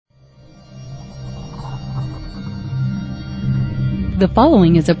The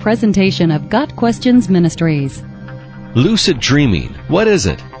following is a presentation of Got Questions Ministries. Lucid dreaming. What is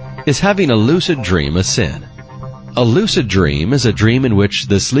it? Is having a lucid dream a sin? A lucid dream is a dream in which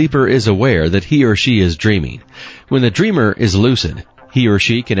the sleeper is aware that he or she is dreaming. When the dreamer is lucid, he or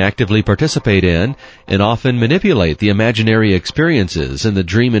she can actively participate in and often manipulate the imaginary experiences in the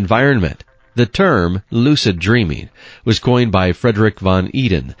dream environment. The term lucid dreaming was coined by Frederick von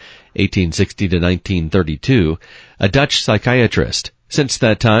Eden, 1860 to 1932, a Dutch psychiatrist. Since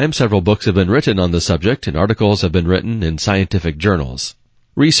that time, several books have been written on the subject and articles have been written in scientific journals.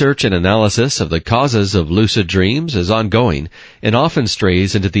 Research and analysis of the causes of lucid dreams is ongoing and often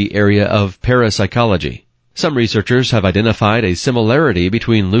strays into the area of parapsychology. Some researchers have identified a similarity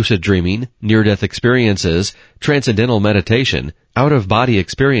between lucid dreaming, near-death experiences, transcendental meditation, out-of-body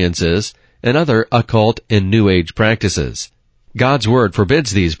experiences, and other occult and New Age practices. God's Word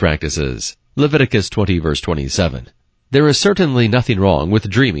forbids these practices. Leviticus 20 verse 27. There is certainly nothing wrong with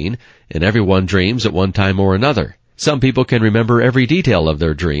dreaming, and everyone dreams at one time or another. Some people can remember every detail of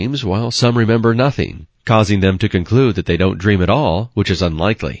their dreams, while some remember nothing, causing them to conclude that they don't dream at all, which is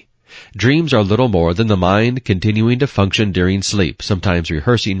unlikely. Dreams are little more than the mind continuing to function during sleep, sometimes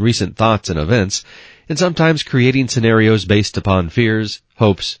rehearsing recent thoughts and events, and sometimes creating scenarios based upon fears,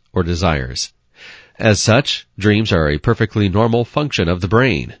 hopes, or desires. As such, dreams are a perfectly normal function of the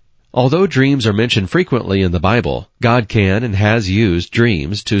brain. Although dreams are mentioned frequently in the Bible, God can and has used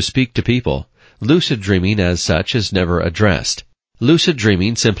dreams to speak to people. Lucid dreaming as such is never addressed. Lucid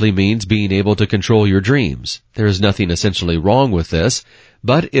dreaming simply means being able to control your dreams. There is nothing essentially wrong with this,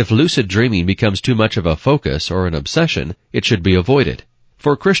 but if lucid dreaming becomes too much of a focus or an obsession, it should be avoided.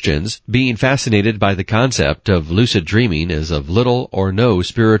 For Christians, being fascinated by the concept of lucid dreaming is of little or no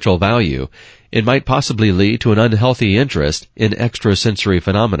spiritual value and might possibly lead to an unhealthy interest in extrasensory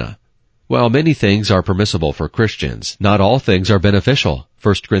phenomena. While many things are permissible for Christians, not all things are beneficial.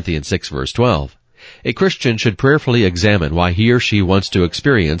 1 Corinthians 6 verse 12. A Christian should prayerfully examine why he or she wants to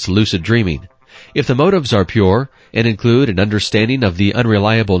experience lucid dreaming. If the motives are pure and include an understanding of the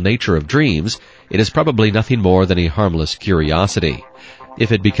unreliable nature of dreams, it is probably nothing more than a harmless curiosity.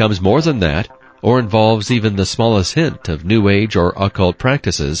 If it becomes more than that, or involves even the smallest hint of New Age or occult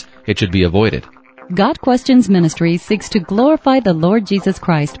practices, it should be avoided. God Questions Ministries seeks to glorify the Lord Jesus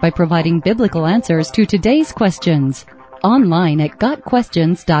Christ by providing biblical answers to today's questions. Online at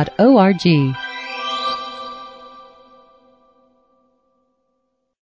GotQuestions.org.